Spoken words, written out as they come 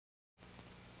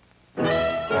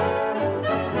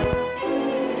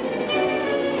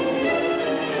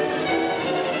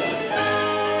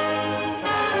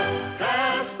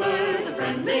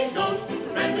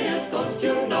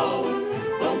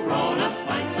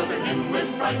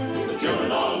bright. The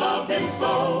children all love him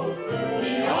so.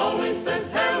 He always says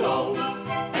hello,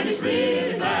 and he's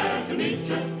really glad to meet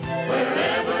you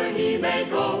wherever he may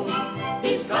go.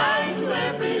 He's kind to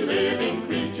every living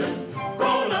creature.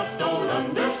 Grown-ups don't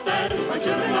understand why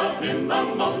children love him the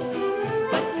most.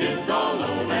 But kids all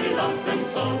know that he loves them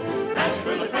so.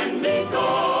 Casper the Friendly Ghost.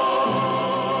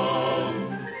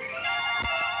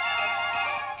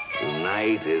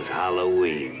 Tonight is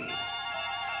Halloween.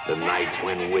 The night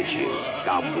when witches,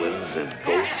 goblins, and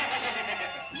ghosts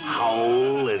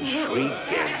howl and shriek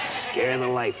and scare the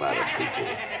life out of people.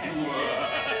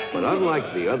 But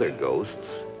unlike the other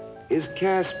ghosts, is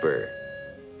Casper.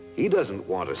 He doesn't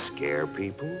want to scare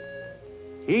people.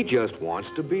 He just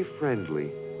wants to be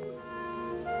friendly.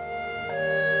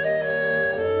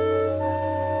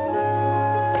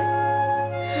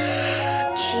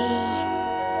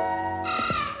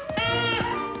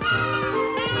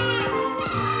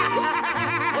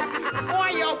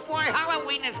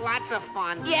 Halloween is lots of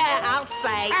fun. Yeah, I'll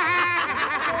say.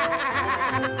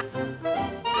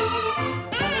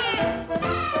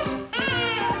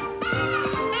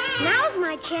 Now's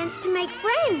my chance to make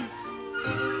friends.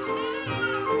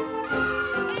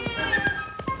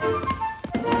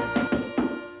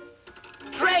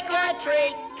 Trick or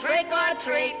treat, trick or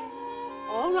treat.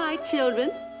 All right,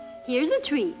 children. Here's a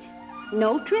treat.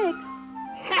 No tricks.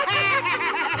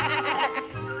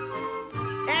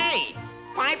 Hey,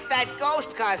 pipe that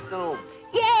ghost costume.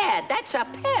 Yeah, that's a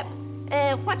pip.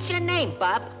 What's your name,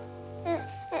 Bub?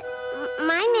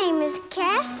 My name is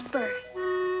Casper.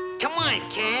 Come on,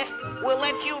 Casp. We'll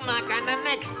let you knock on the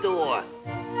next door.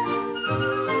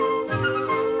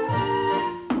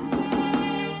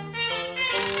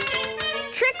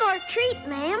 Trick or treat,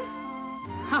 ma'am.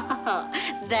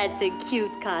 That's a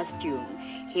cute costume.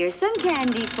 Here's some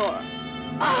candy for...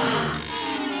 Ah!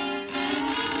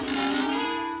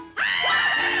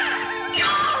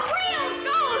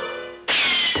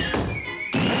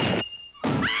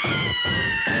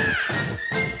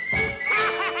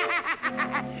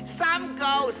 Some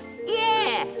ghost.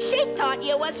 Yeah, she thought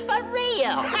you was for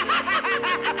real.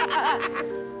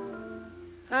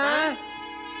 Huh?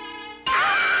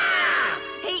 Ah!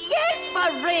 He is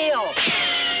for real.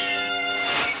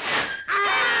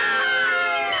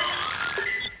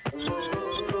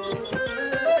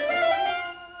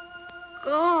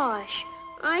 Gosh,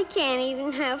 I can't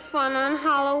even have fun on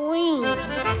Halloween.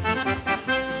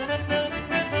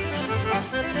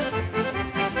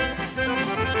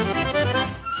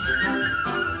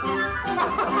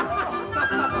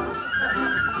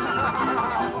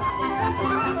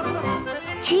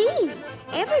 Gee,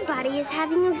 everybody is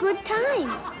having a good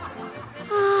time.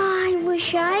 Oh, I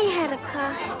wish I had a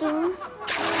costume.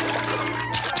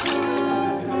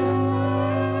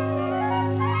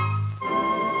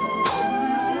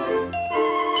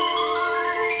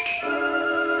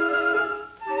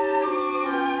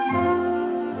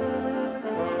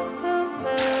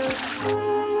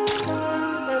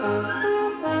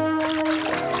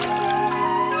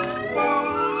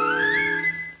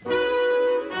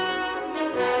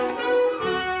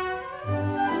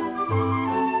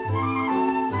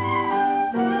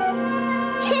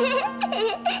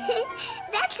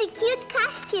 That's a cute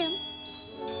costume.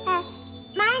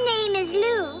 My name is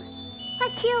Lou.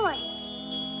 What's yours?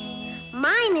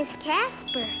 Mine is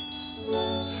Casper.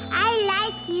 I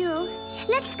like you.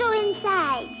 Let's go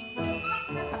inside.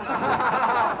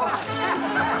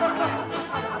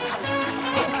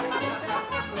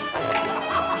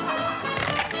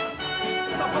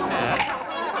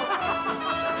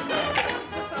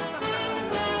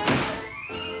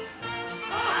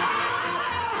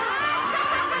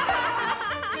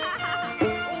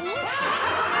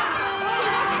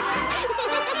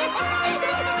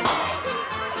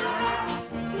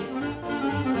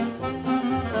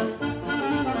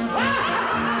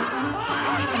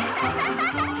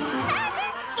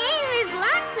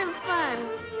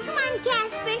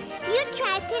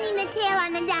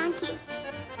 On the donkey.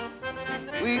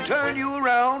 We turn you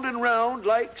around and round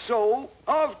like so.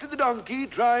 Off to the donkey,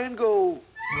 try and go.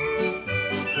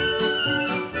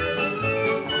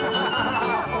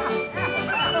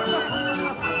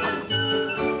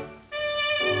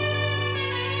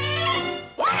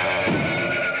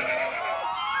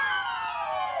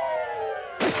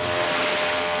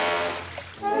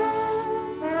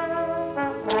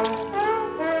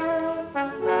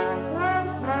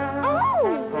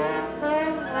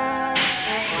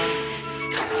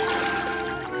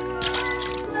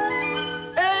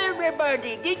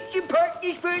 Get your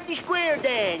partners for the square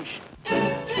dance.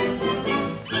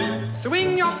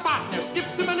 Swing your partner, skip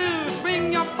to Maloo.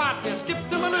 Swing your partner, skip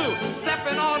to Maloo.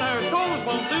 Stepping on her toes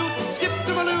won't do. skip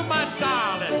to Maloo, my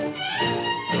darling.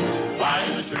 Fly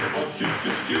in the sugar bowl, shoo,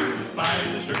 shoo, shoo. Fly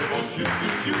in the sugar bowl, shoo,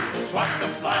 shoo, shoo. Swat the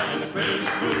fly in the crazy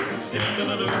crew. Skip to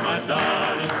Maloo, my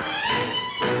darling.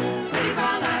 Pretty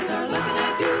brown eyes are looking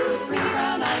at you. Pretty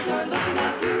brown eyes are looking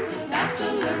at you.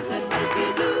 Bachelors at whiskey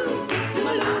do. Skip to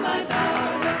Maloo, my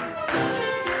darling.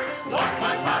 Lost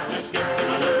my partner, skip to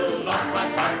Maloo. Lost my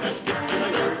partner, skip to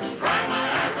Maloo. Cry my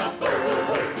eyes out, boo.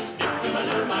 Skip to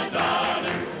Maloo, my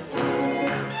darling.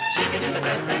 Shake it in the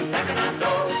bed and pack it out,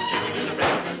 go. Shake it in the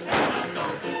bed and pack it out, go.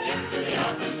 Into the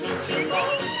oven, soon she'll go.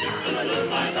 Skip to Maloo,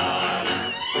 my darling.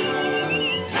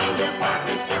 Change your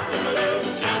partner, skip to Maloo.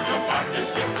 Change your partner,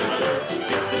 skip to Maloo.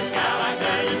 Kiss this gal, I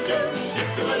dare you to. Skip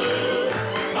to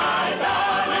Maloo, my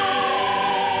darling.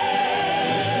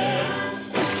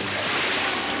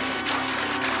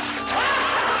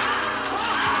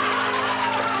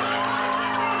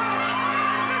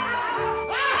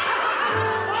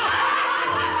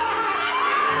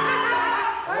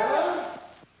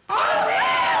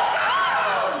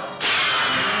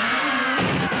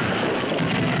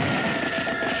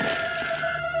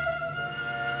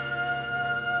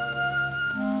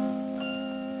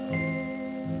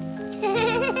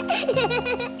 Ha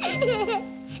ha ha!